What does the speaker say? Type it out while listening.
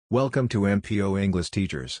Welcome to MPO English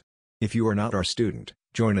Teachers. If you are not our student,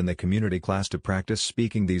 join in the community class to practice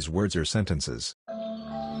speaking these words or sentences.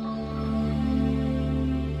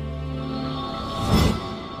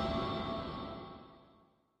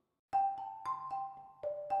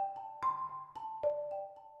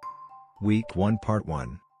 Week 1 Part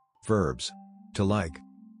 1. Verbs. To like,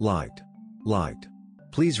 liked, liked.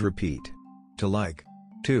 Please repeat. To like.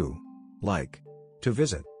 To like. To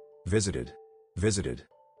visit. Visited. Visited.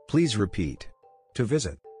 Please repeat. To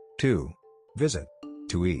visit. To visit.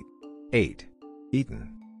 To eat. Ate.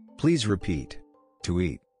 Eaten. Please repeat. To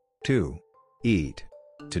eat. To eat.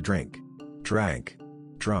 To drink. Drank.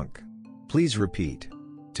 Drunk. Please repeat.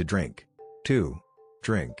 To drink. To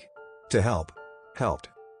drink. To help. Helped.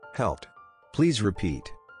 Helped. Please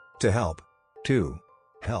repeat. To help. To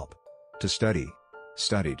help. To study.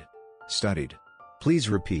 Studied. Studied. Please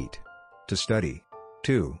repeat. To study.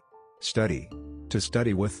 To study. To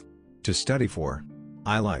study with. To study for.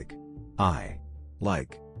 I like. I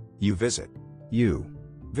like. You visit. You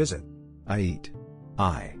visit. I eat.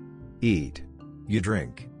 I eat. You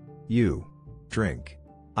drink. You drink.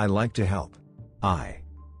 I like to help. I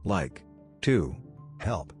like to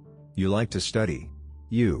help. You like to study.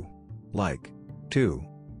 You like to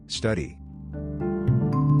study.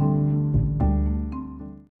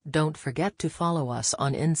 Don't forget to follow us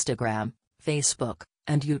on Instagram, Facebook,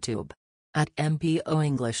 and YouTube at MPO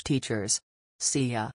English Teachers. See ya.